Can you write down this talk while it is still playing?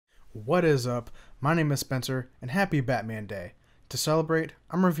What is up? My name is Spencer, and happy Batman Day. To celebrate,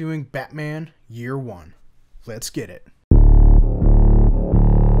 I'm reviewing Batman Year One. Let's get it.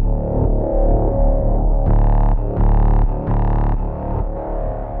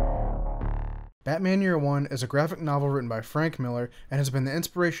 Batman Year One is a graphic novel written by Frank Miller and has been the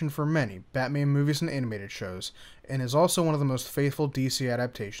inspiration for many Batman movies and animated shows, and is also one of the most faithful DC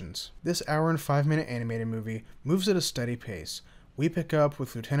adaptations. This hour and 5-minute animated movie moves at a steady pace. We pick up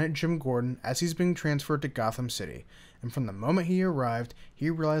with Lieutenant Jim Gordon as he's being transferred to Gotham City, and from the moment he arrived, he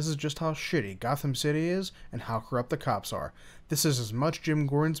realizes just how shitty Gotham City is and how corrupt the cops are. This is as much Jim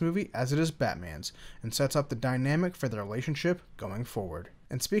Gordon's movie as it is Batman's, and sets up the dynamic for their relationship going forward.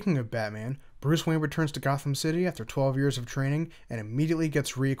 And speaking of Batman, Bruce Wayne returns to Gotham City after 12 years of training and immediately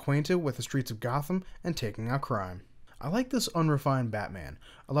gets reacquainted with the streets of Gotham and taking out crime. I like this unrefined Batman.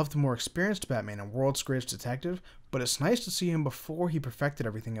 I love the more experienced Batman and World's Greatest Detective, but it's nice to see him before he perfected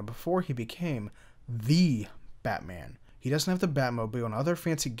everything and before he became the Batman. He doesn't have the Batmobile and other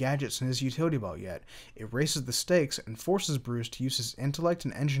fancy gadgets in his utility belt yet. It raises the stakes and forces Bruce to use his intellect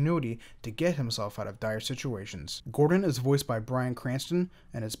and ingenuity to get himself out of dire situations. Gordon is voiced by Bryan Cranston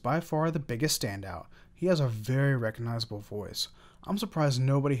and is by far the biggest standout. He has a very recognizable voice. I'm surprised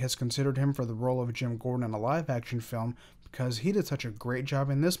nobody has considered him for the role of Jim Gordon in a live-action film because he did such a great job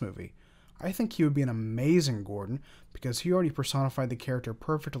in this movie. I think he would be an amazing Gordon because he already personified the character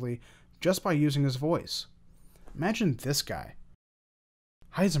perfectly just by using his voice. Imagine this guy,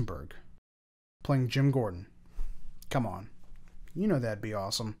 Heisenberg, playing Jim Gordon. Come on, you know that'd be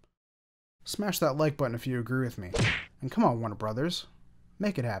awesome. Smash that like button if you agree with me. And come on, Warner Brothers,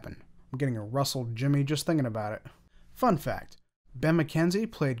 make it happen. I'm getting a rustled Jimmy just thinking about it. Fun fact, Ben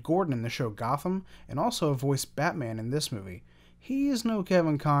McKenzie played Gordon in the show Gotham and also voiced Batman in this movie. He's no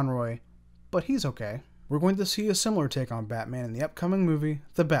Kevin Conroy, but he's okay. We're going to see a similar take on Batman in the upcoming movie,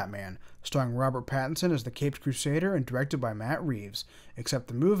 The Batman, starring Robert Pattinson as the Caped Crusader and directed by Matt Reeves, except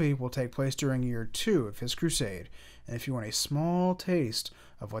the movie will take place during year 2 of his crusade. And if you want a small taste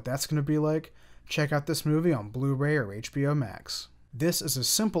of what that's going to be like, check out this movie on Blu-ray or HBO Max. This is a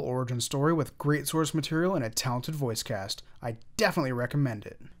simple origin story with great source material and a talented voice cast. I definitely recommend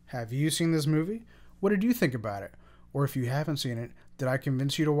it. Have you seen this movie? What did you think about it? Or if you haven't seen it, did I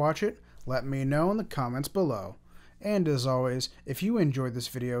convince you to watch it? Let me know in the comments below. And as always, if you enjoyed this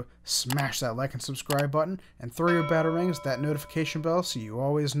video, smash that like and subscribe button and throw your batarangs at that notification bell so you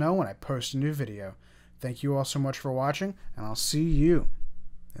always know when I post a new video. Thank you all so much for watching, and I'll see you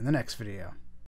in the next video.